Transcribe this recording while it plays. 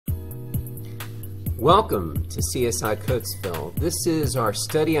Welcome to CSI Coatesville. This is our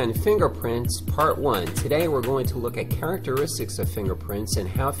study on fingerprints, part 1. Today we're going to look at characteristics of fingerprints and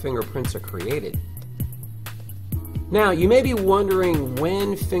how fingerprints are created. Now, you may be wondering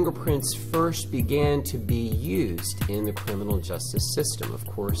when fingerprints first began to be used in the criminal justice system. Of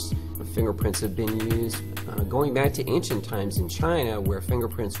course, fingerprints have been used going back to ancient times in China, where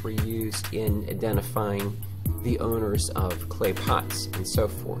fingerprints were used in identifying the owners of clay pots and so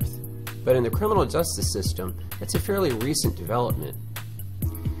forth. But in the criminal justice system, it's a fairly recent development.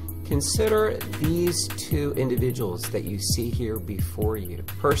 Consider these two individuals that you see here before you. The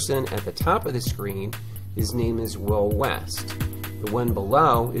person at the top of the screen, his name is Will West. The one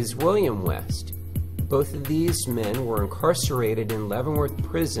below is William West. Both of these men were incarcerated in Leavenworth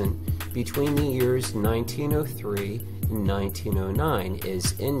Prison between the years 1903 and 1909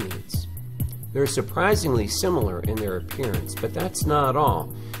 as inmates. They're surprisingly similar in their appearance, but that's not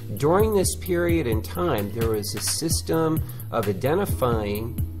all. During this period in time, there was a system of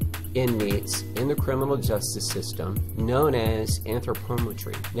identifying inmates in the criminal justice system known as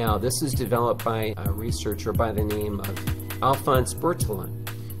anthropometry. Now, this is developed by a researcher by the name of Alphonse Berthelin,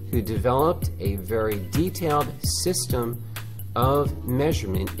 who developed a very detailed system of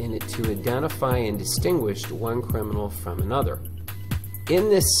measurement in it to identify and distinguish one criminal from another. In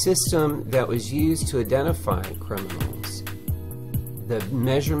this system that was used to identify criminals, the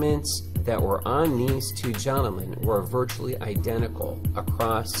measurements that were on these two gentlemen were virtually identical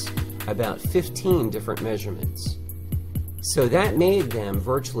across about 15 different measurements. So that made them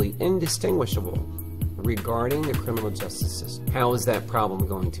virtually indistinguishable regarding the criminal justice system. How is that problem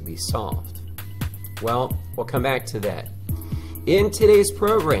going to be solved? Well, we'll come back to that. In today's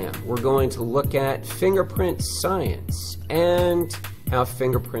program, we're going to look at fingerprint science and how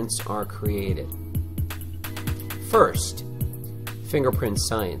fingerprints are created. First, fingerprint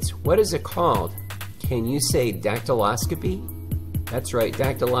science. What is it called? Can you say dactyloscopy? That's right,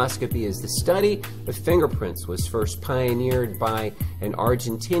 dactyloscopy is the study of fingerprints. Was first pioneered by an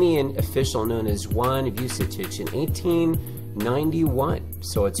Argentinian official known as Juan Zietz in 1891.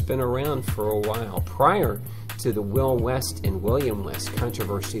 So it's been around for a while, prior to the Will West and William West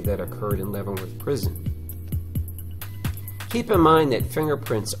controversy that occurred in Leavenworth Prison. Keep in mind that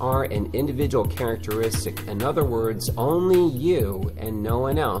fingerprints are an individual characteristic. In other words, only you and no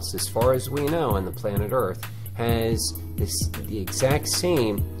one else, as far as we know on the planet Earth, has the exact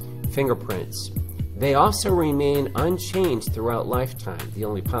same fingerprints. They also remain unchanged throughout lifetime, the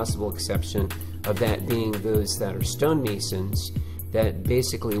only possible exception of that being those that are stonemasons that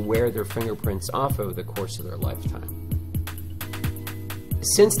basically wear their fingerprints off over the course of their lifetime.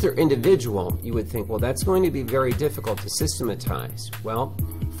 Since they're individual, you would think, well, that's going to be very difficult to systematize. Well,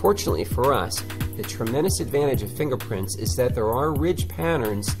 fortunately for us, the tremendous advantage of fingerprints is that there are ridge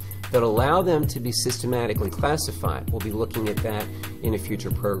patterns that allow them to be systematically classified. We'll be looking at that in a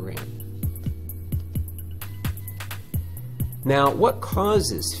future program. Now, what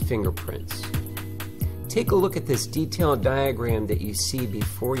causes fingerprints? Take a look at this detailed diagram that you see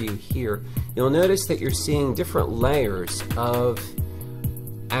before you here. You'll notice that you're seeing different layers of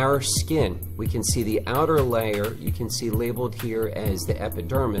our skin. We can see the outer layer, you can see labeled here as the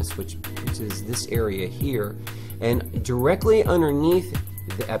epidermis, which is this area here, and directly underneath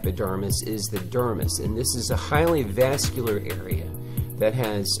the epidermis is the dermis, and this is a highly vascular area that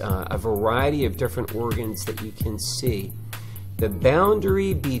has a variety of different organs that you can see. The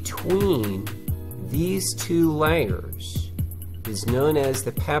boundary between these two layers is known as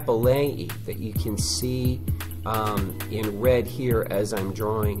the papillae that you can see in red here as I'm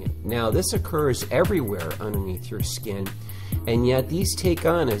drawing it. Now, this occurs everywhere underneath your skin, and yet these take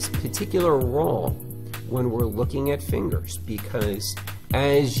on a particular role when we're looking at fingers, because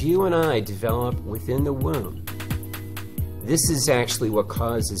as you and I develop within the womb, this is actually what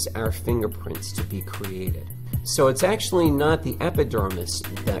causes our fingerprints to be created. So it's actually not the epidermis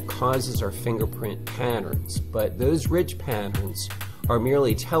that causes our fingerprint patterns, but those ridge patterns are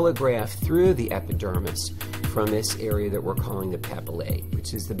merely telegraphed through the epidermis from this area that we're calling the papillae,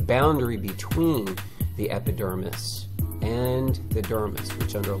 which is the boundary between the epidermis and the dermis,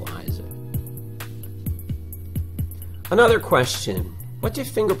 which underlies it. Another question: what do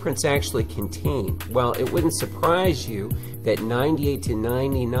fingerprints actually contain? Well, it wouldn't surprise you that 98 to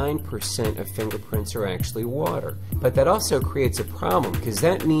 99% of fingerprints are actually water. But that also creates a problem, because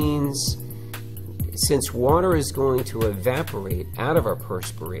that means since water is going to evaporate out of our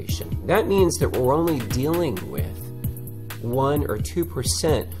perspiration, that means that we're only dealing with 1 or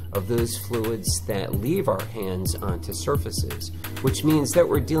 2% of those fluids that leave our hands onto surfaces, which means that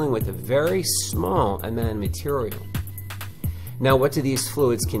we're dealing with a very small amount of material. Now, what do these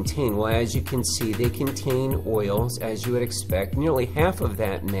fluids contain? Well, as you can see, they contain oils, as you would expect. Nearly half of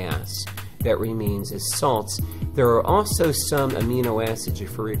that mass that remains is salts. There are also some amino acids.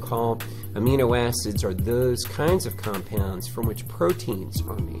 If you recall, amino acids are those kinds of compounds from which proteins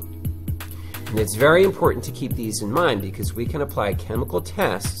are made. And it's very important to keep these in mind because we can apply chemical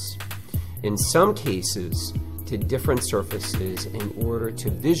tests in some cases to different surfaces in order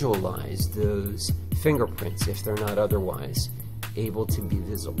to visualize those fingerprints if they're not otherwise able to be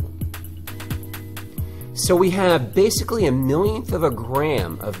visible. So we have basically 1/millionth of a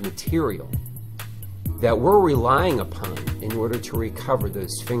gram of material that we're relying upon in order to recover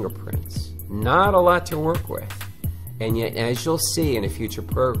those fingerprints. Not a lot to work with. And yet, as you'll see in a future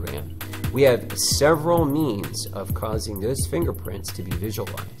program, we have several means of causing those fingerprints to be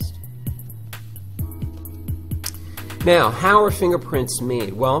visualized. Now, how are fingerprints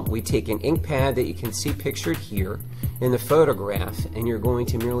made? Well, we take an ink pad that you can see pictured here in the photograph, and you're going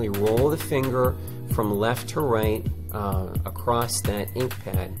to merely roll the finger from left to right across that ink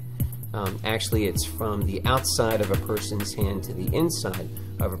pad. Actually, it's from the outside of a person's hand to the inside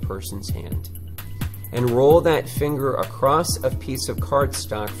of a person's hand. And roll that finger across a piece of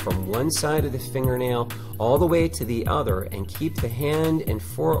cardstock from one side of the fingernail all the way to the other, and keep the hand and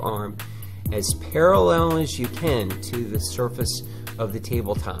forearm as parallel as you can to the surface of the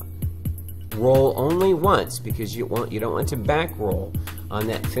tabletop. Roll only once because you don't want to back roll on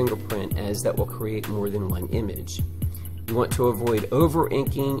that fingerprint, as that will create more than one image. You want to avoid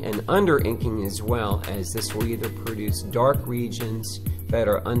over-inking and under-inking as well, as this will either produce dark regions that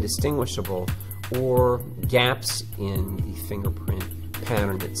are undistinguishable or gaps in the fingerprint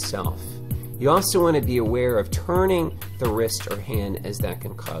pattern itself. You also want to be aware of turning the wrist or hand, as that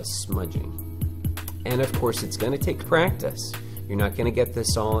can cause smudging. And of course, it's going to take practice. You're not going to get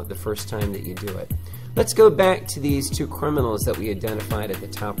this all the first time that you do it. Let's go back to these two criminals that we identified at the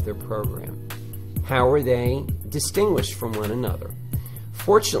top of their program. How are they distinguished from one another?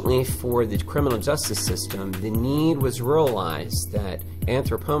 Fortunately for the criminal justice system, the need was realized that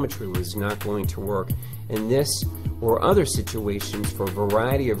anthropometry was not going to work in this or other situations for a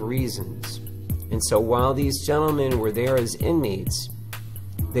variety of reasons. And so while these gentlemen were there as inmates,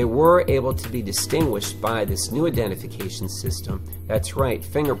 they were able to be distinguished by this new identification system. That's right,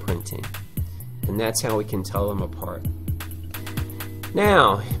 fingerprinting. And that's how we can tell them apart.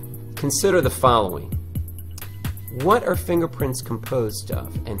 Now, consider the following. What are fingerprints composed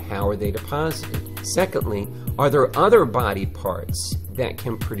of, and how are they deposited? Secondly, are there other body parts that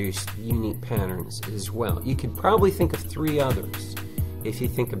can produce unique patterns as well? You could probably think of 3 others if you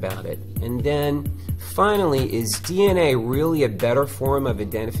think about it. And then, finally, is DNA really a better form of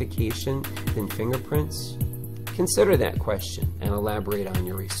identification than fingerprints? Consider that question and elaborate on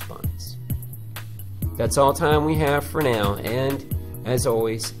your response. That's all time we have for now, and as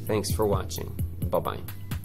always, thanks for watching. Bye-bye.